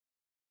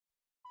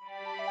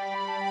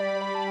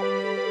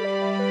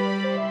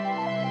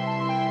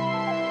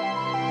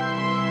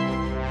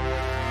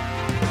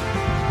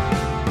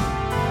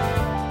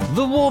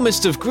The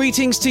warmest of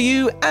greetings to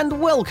you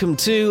and welcome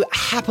to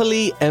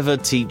Happily Ever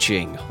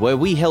Teaching, where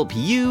we help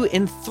you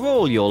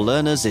enthrall your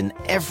learners in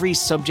every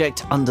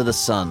subject under the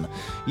sun,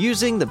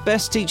 using the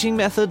best teaching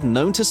method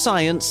known to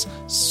science,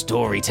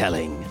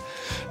 storytelling.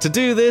 To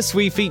do this,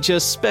 we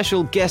feature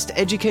special guest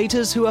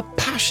educators who are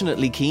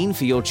passionately keen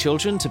for your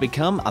children to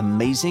become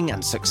amazing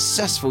and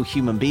successful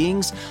human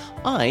beings.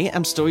 I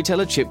am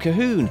storyteller Chip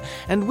Cahoon,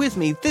 and with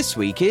me this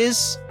week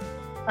is...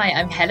 Hi,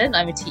 I'm Helen.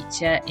 I'm a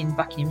teacher in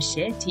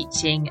Buckinghamshire,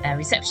 teaching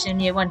reception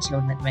and Year 1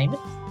 children at the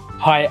moment.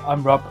 Hi,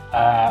 I'm Rob.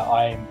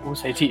 I'm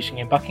also teaching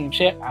in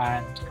Buckinghamshire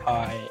and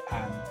I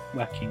am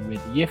working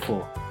with Year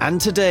 4. And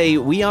today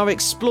we are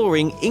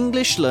exploring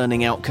English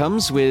learning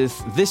outcomes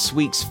with this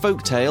week's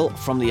folktale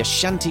from the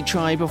Ashanti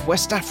tribe of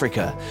West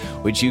Africa,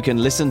 which you can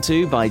listen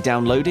to by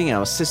downloading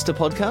our sister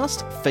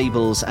podcast,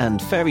 Fables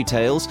and Fairy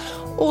Tales,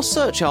 or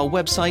search our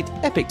website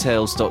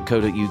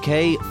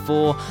epictales.co.uk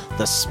for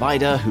The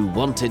Spider Who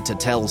Wanted to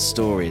Tell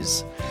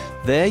Stories.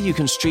 There you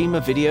can stream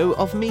a video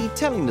of me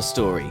telling the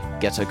story,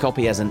 get a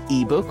copy as an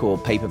ebook or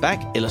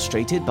paperback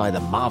illustrated by the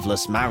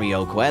marvellous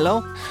Mario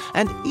Coelho,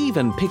 and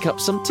even pick up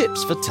some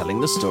tips for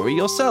telling the story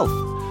yourself.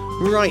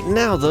 Right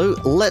now, though,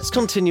 let's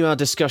continue our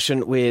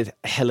discussion with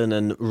Helen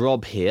and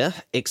Rob here,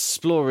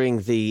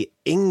 exploring the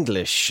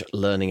English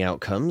learning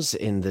outcomes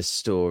in this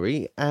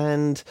story.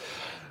 And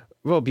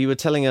Rob, you were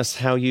telling us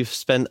how you've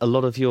spent a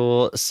lot of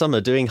your summer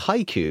doing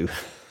haiku.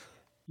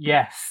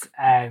 Yes,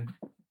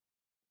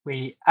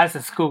 as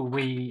a school,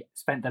 we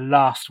spent the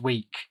last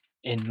week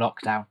in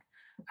lockdown,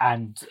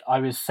 and I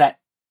was set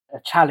a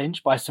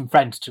challenge by some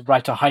friends to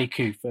write a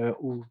haiku for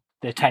all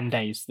the 10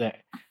 days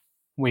that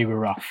we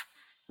were off.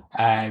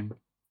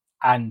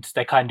 And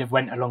they kind of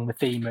went along the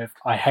theme of,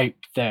 I hope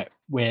that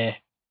we're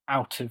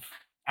out of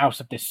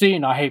this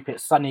soon. I hope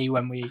it's sunny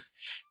when we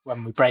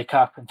break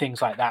up and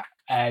things like that.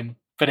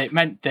 But it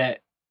meant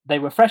that they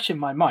were fresh in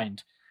my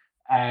mind.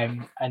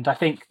 And I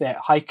think that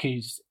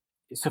haikus,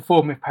 it's a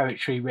form of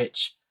poetry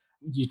which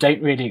you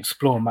don't really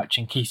explore much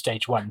in Key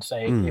Stage 1. So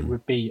it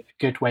would be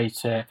a good way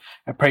to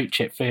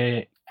approach it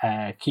for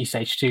Key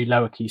Stage 2,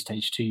 lower Key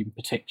Stage 2 in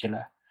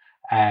particular.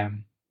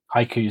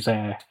 Haikus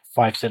are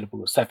 5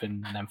 syllables,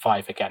 7 and then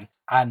 5 again.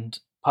 And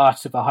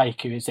part of a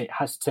haiku is it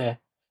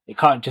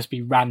can't just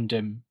be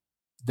random.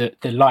 The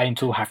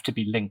lines all have to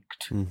be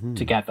linked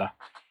together.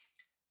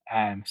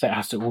 So it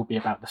has to all be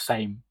about the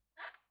same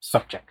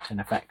subject in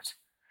effect.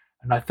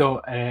 And I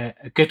thought a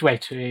good way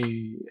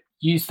to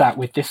use that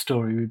with this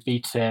story would be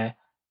to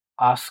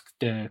ask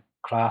the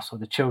class or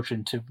the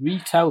children to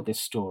retell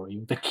this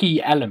story, the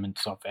key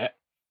elements of it,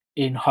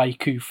 in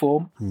haiku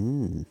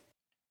form.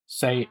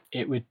 So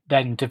it would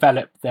then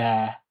develop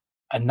their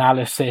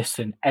analysis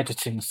and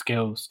editing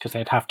skills, because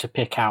they'd have to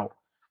pick out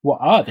what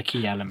are the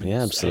key elements.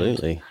 Yeah,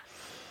 absolutely. And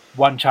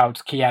one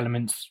child's key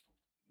elements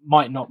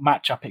might not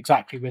match up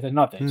exactly with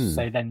another's.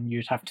 So then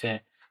you'd have to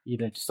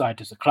either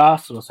decide as a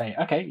class or say,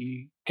 okay,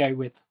 you go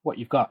with what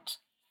you've got.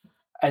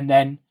 And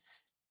then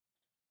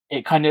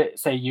it kind of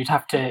say you'd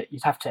have to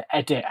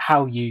edit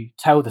how you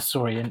tell the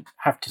story and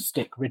have to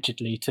stick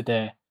rigidly to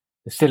the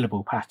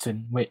syllable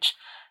pattern, which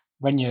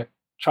when you're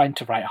trying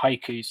to write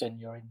haikus and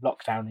you're in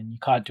lockdown and you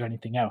can't do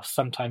anything else,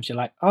 sometimes you're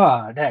like,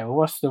 oh no,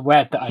 what's the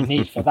word that I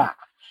need for that?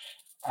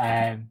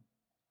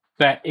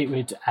 But it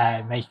would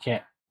make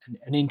it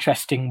an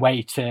interesting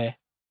way to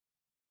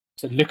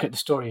look at the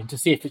story and to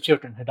see if the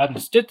children had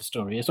understood the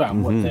story as well,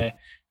 and what the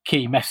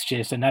key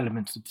messages and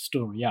elements of the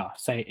story are.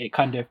 So it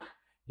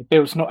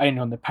builds not only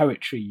on the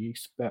poetry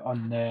use, but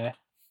on the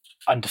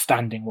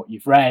understanding what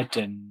you've read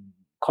and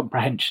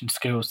comprehension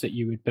skills that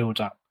you would build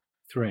up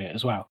through it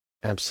as well.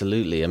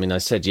 Absolutely. I mean, I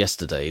said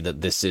yesterday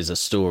that this is a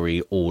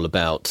story all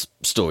about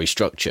story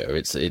structure.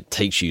 It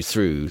takes you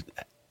through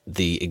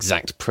the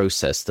exact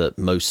process that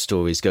most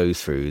stories go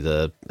through,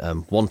 the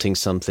wanting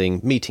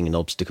something, meeting an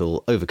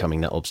obstacle,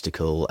 overcoming that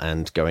obstacle,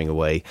 and going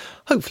away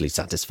hopefully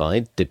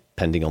satisfied,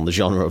 depending on the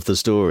genre of the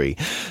story.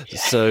 Yeah.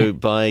 So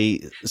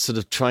by sort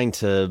of trying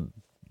to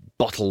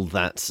bottle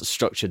that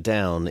structure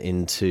down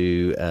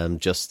into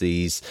just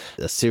a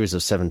series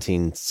of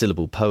 17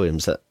 syllable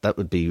poems, that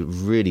would be a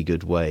really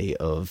good way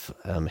of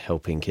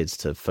helping kids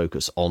to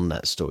focus on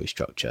that story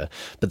structure.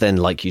 But then,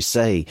 like you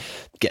say,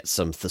 get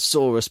some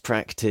thesaurus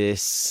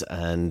practice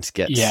and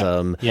get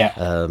some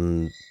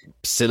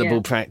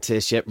syllable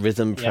practice,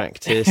 rhythm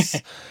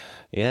practice.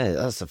 Yeah,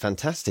 that's a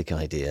fantastic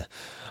idea.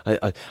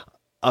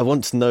 I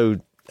want to know,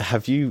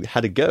 have you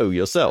had a go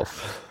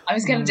yourself? I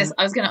was going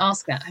to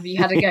ask that. Have you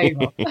had a go,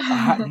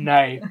 Rob? No,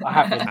 I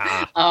haven't.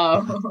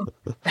 Oh.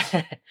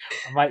 I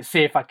might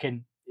see if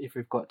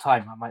we've got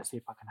time, I might see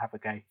if I can have a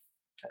go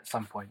at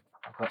some point.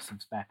 I've got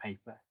some spare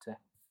paper to...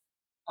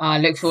 I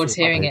look forward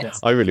to hearing it.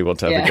 I really want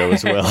to have a go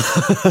as well.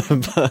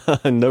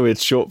 But I know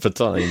it's short for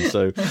time,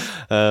 so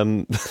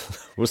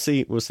we'll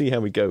see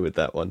how we go with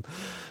that one.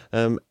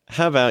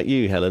 How about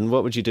you, Helen?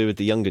 What would you do with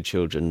the younger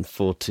children,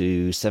 4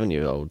 to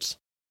 7-year-olds?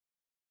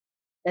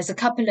 There's a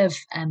couple of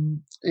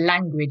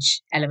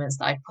language elements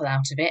that I'd pull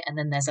out of it, and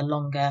then there's a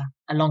longer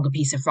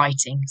piece of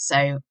writing.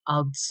 So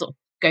I'll sort of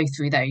go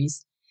through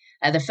those.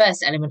 The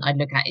first element I'd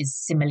look at is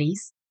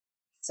similes.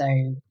 So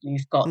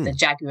you've got the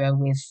jaguar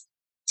with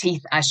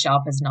teeth as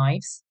sharp as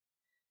knives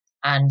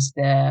and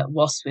the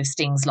wasp with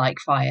stings like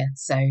fire.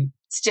 So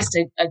it's just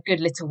a good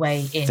little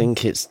way in. I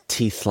think it's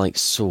teeth like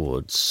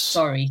swords.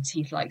 Sorry,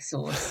 teeth like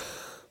swords.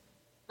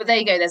 But there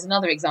you go. There's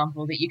another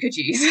example that you could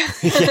use.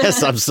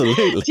 Yes,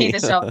 absolutely.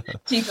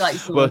 Teeth like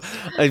swords. Well,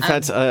 in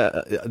fact,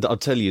 I'll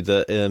tell you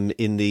that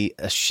in the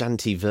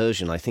Ashanti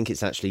version, I think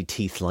it's actually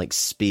teeth like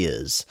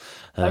spears.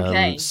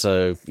 Okay.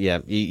 So, yeah,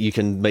 you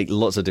can make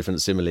lots of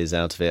different similes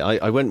out of it.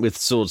 I went with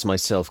swords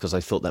myself because I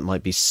thought that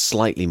might be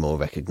slightly more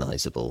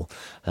recognisable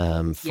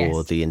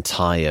for the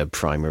entire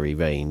primary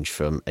range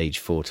from age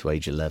 4 to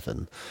age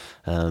 11.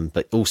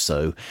 But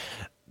also,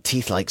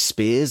 teeth like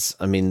spears,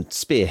 I mean,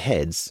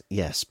 spearheads,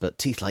 yes, but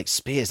teeth like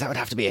spears, that would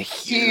have to be a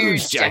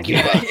huge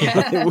jaguar.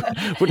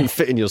 It wouldn't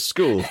fit in your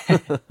school.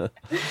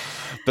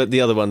 But the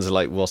other ones are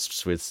like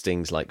wasps with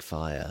stings like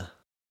fire.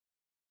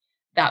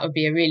 That would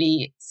be a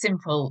really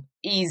simple,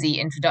 easy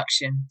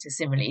introduction to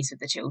similes with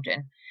the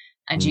children.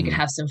 And you could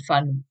have some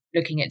fun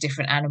looking at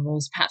different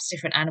animals, perhaps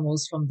different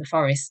animals from the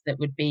forest that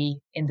would be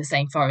in the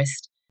same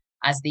forest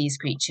as these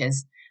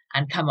creatures,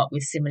 and come up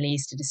with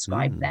similes to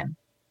describe them.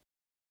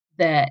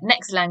 The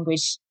next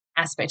language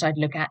aspect I'd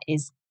look at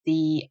is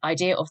the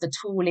idea of the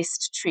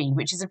tallest tree,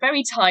 which is a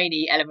very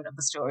tiny element of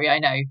the story, I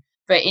know.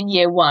 But in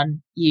year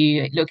 1,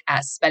 you look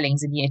at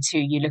spellings. In year 2,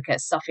 you look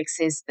at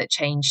suffixes that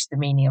change the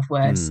meaning of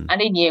words.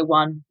 And in year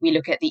 1, we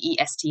look at the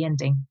EST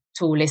ending,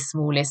 tallest,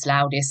 smallest,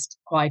 loudest,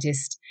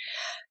 quietest.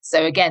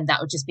 So again,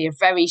 that would just be a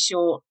very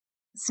short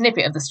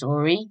snippet of the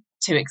story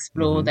to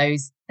explore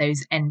those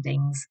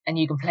endings. And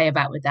you can play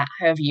about with that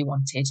however you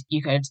wanted.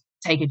 You could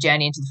take a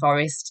journey into the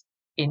forest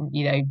in,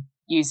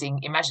 using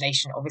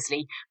imagination,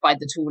 obviously, by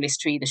the tallest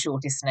tree, the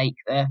shortest snake,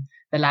 the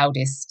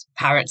loudest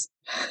parrot.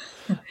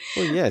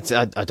 Well, yeah,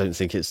 I don't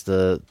think it's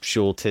the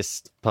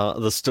shortest part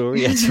of the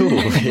story at all,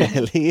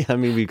 really. I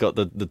mean, we've got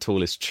the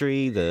tallest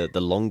tree, the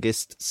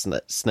longest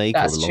snake,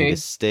 That's or the true.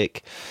 longest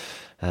stick.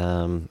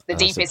 The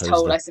deepest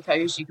hole, I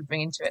suppose, you could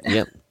bring into it.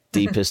 Yep,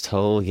 deepest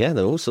hole. Yeah,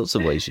 there are all sorts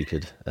of ways you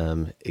could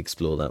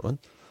explore that one.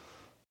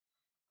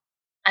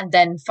 And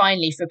then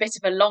finally, for a bit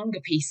of a longer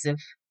piece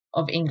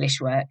of English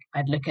work,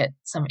 I'd look at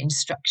some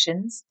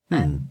instructions.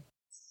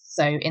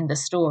 So in the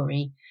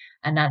story,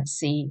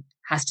 Anansi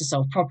has to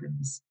solve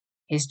problems.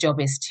 His job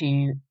is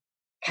to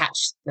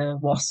catch the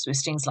wasp with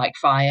stings like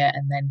fire,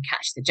 and then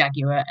catch the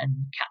jaguar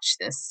and catch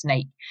the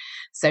snake.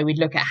 So we'd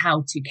look at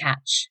how to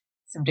catch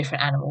some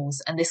different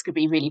animals, and this could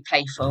be really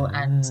playful.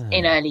 And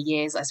in early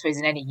years, I suppose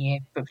in any year,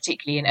 but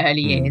particularly in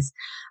early years,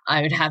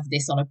 I would have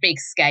this on a big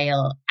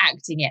scale,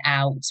 acting it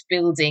out,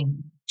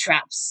 building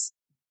traps,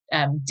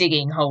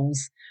 digging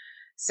holes,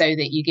 so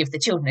that you give the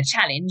children a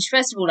challenge.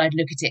 First of all, I'd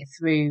look at it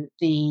through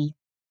the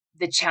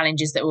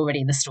challenges that are already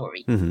in the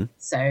story.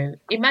 So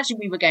imagine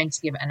we were going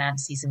to give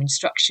Anansi some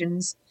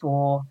instructions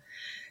for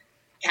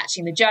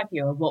catching the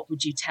jaguar. What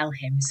would you tell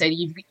him? So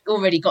you've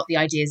already got the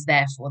ideas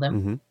there for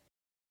them.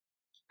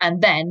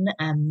 And then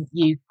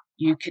you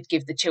could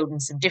give the children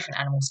some different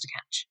animals to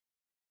catch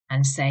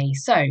and say,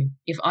 so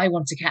if I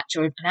want to catch,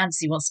 or if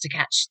Anansi wants to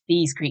catch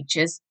these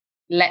creatures,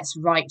 let's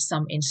write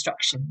some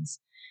instructions.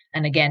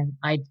 And again,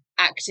 I'd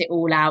act it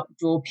all out,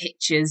 draw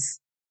pictures.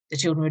 The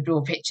children would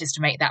draw pictures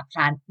to make that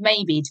plan.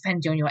 Maybe,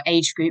 depending on your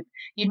age group,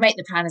 you'd make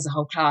the plan as a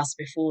whole class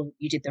before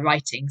you did the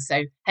writing.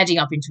 So heading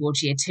up in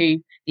towards year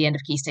 2, the end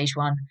of Key Stage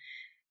 1,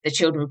 the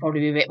children would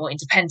probably be a bit more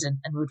independent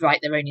and would write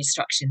their own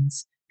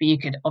instructions, but you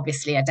could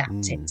obviously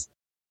adapt it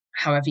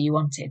however you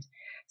wanted.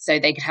 So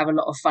they could have a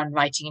lot of fun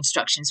writing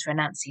instructions for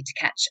Anansi to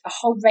catch a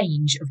whole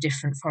range of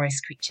different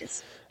forest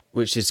creatures.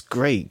 Which is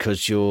great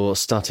because you're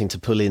starting to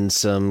pull in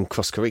some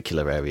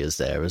cross-curricular areas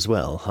there as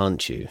well,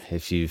 aren't you?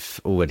 If you've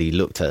already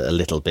looked at a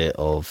little bit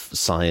of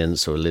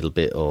science or a little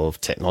bit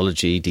of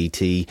technology,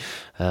 DT,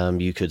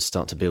 you could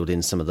start to build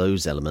in some of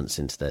those elements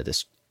into their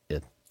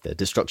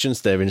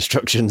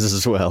instructions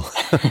as well.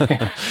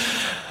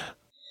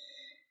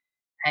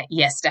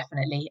 Yes,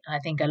 definitely. I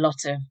think a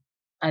lot of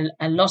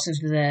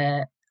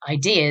the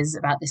ideas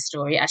about this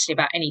story, actually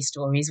about any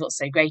stories, what's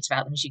so great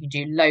about them is you can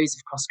do loads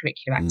of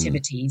cross-curricular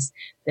activities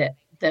that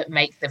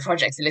make the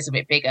projects a little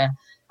bit bigger.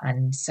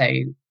 And so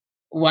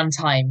one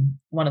time,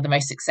 one of the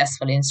most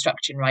successful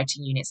instruction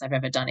writing units I've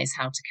ever done is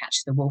how to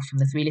catch the wolf from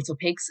the Three Little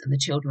Pigs, and the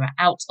children were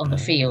out on the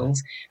field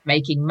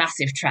making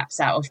massive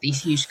traps out of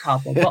these huge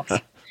cardboard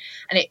boxes.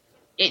 And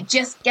it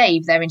just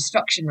gave their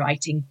instruction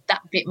writing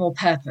that bit more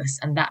purpose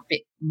and that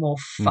bit more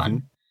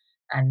fun.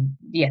 And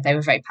yeah, they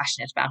were very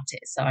passionate about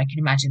it. So I can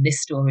imagine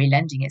this story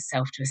lending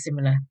itself to a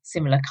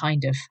similar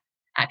kind of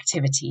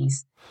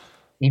activities.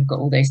 You've got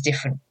all those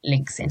different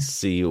links in.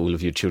 See all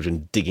of your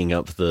children digging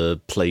up the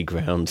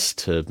playground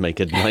to make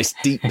a nice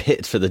deep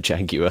pit for the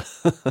jaguar.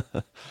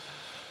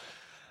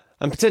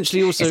 And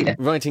potentially also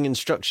writing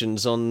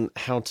instructions on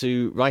how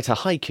to write a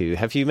haiku.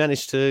 Have you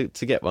managed to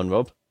get one,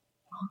 Rob?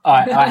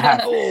 I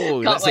have.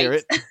 Oh, let's hear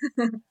it.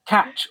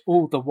 Catch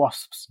all the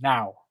wasps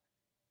now.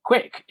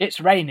 Quick, it's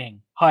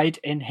raining. Hide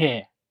in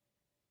here.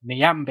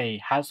 Nyambe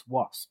has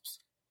wasps.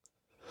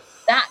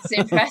 That's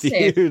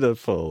impressive.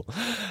 Beautiful.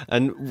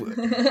 And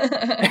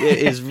it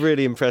is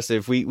really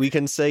impressive. We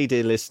can say,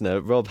 dear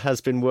listener, Rob has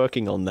been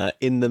working on that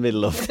in the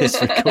middle of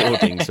this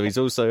recording. So he's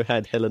also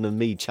had Helen and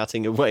me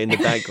chatting away in the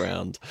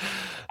background.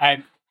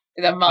 I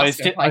was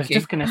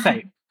just going to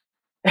say,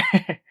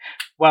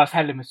 whilst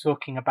Helen was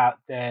talking about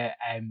the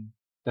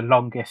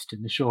longest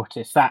and the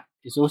shortest, that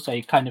is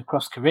also kind of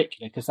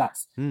cross-curricular because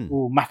that's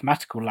all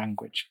mathematical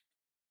language.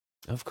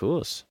 Of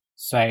course.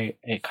 So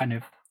it kind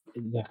of,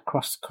 the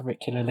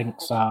cross-curricular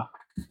links are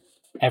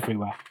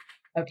everywhere.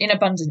 In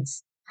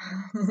abundance.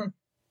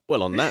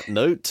 Well, on that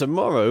note,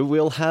 tomorrow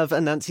we'll have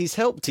Anansi's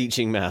help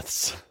teaching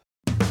maths.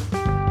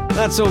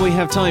 That's all we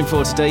have time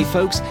for today,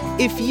 folks.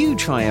 If you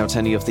try out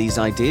any of these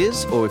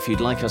ideas, or if you'd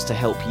like us to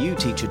help you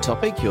teach a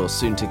topic you're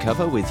soon to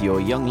cover with your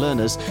young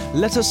learners,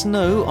 let us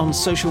know on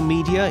social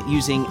media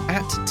using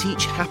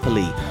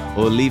 @TeachHappily,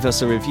 or leave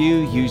us a review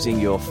using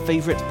your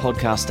favourite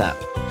podcast app.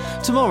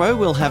 Tomorrow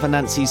we'll have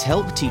Anansi's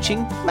help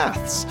teaching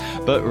maths.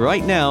 But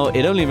right now,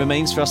 it only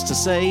remains for us to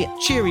say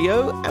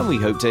cheerio, and we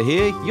hope to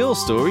hear your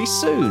story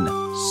soon.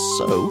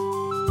 So,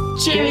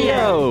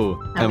 cheerio!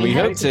 And we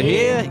hope to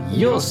hear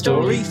your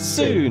story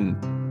soon.